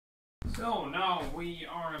So now we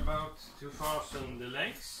are about to fasten the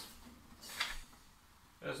legs.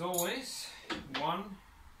 As always, one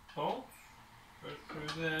bolt goes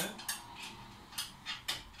through there.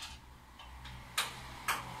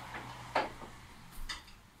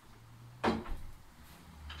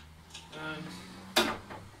 And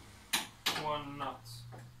one nut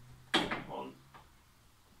on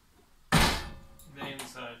the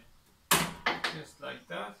inside, just like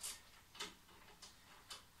that.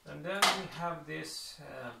 And then we have this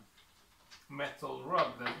metal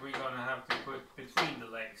rod that we're gonna have to put between the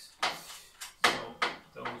legs. So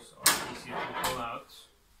those are easier to pull out.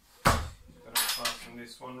 Just gonna fasten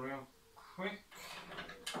this one real quick.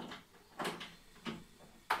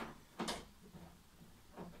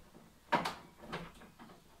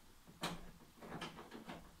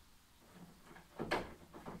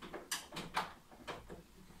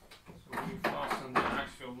 So we fasten the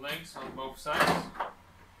actual legs on both sides.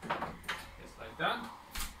 Just like that.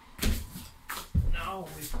 Now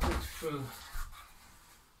we put through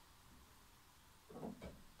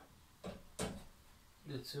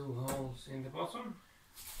the two holes in the bottom.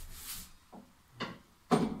 That.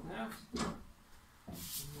 And then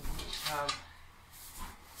we have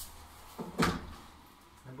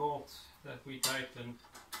a bolt that we tighten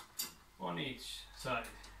on each side.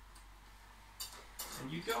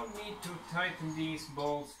 And you don't need to tighten these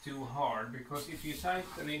bolts too hard, because if you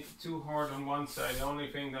tighten it too hard on one side, the only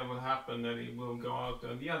thing that will happen is that it will go out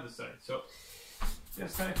on the other side. So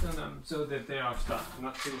just tighten them so that they are stuck,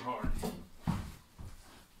 not too hard.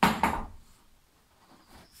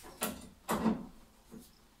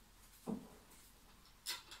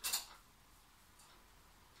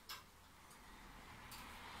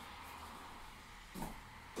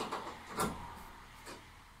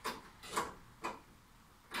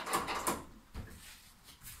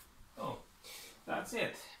 That's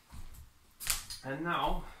it. And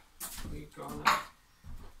now we're gonna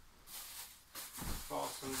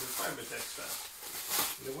fasten the Fibertex strap.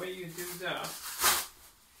 The way you do that,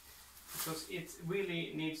 because it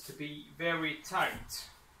really needs to be very tight.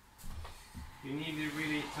 You need to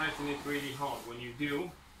really tighten it really hard when you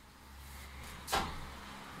do.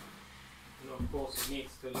 And of course it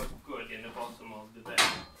needs to look good in the bottom of the bed.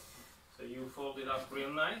 So you fold it up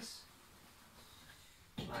real nice,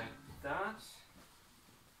 like that.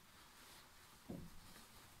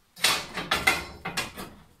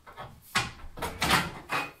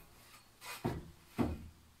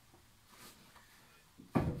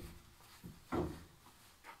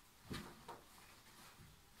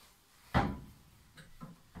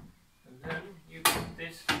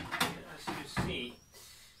 As you see,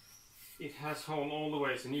 it has hole all the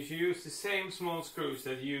ways, and you should use the same small screws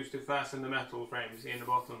that you use to fasten the metal frames in the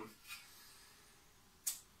bottom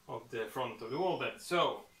of the front of the wallbed.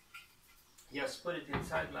 So just put it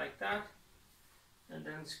inside like that, and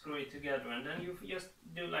then screw it together, and then you just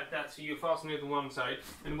do like that, so you fasten it on one side,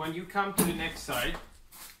 and when you come to the next side,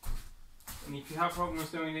 and if you have problems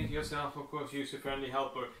doing it yourself, of course use a friendly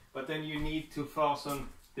helper, but then you need to fasten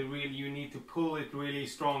you need to pull it really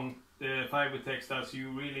strong, the Fibertex does, so you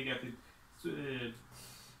really get it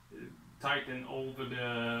tighten over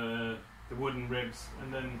the wooden ribs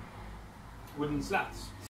and then wooden slats.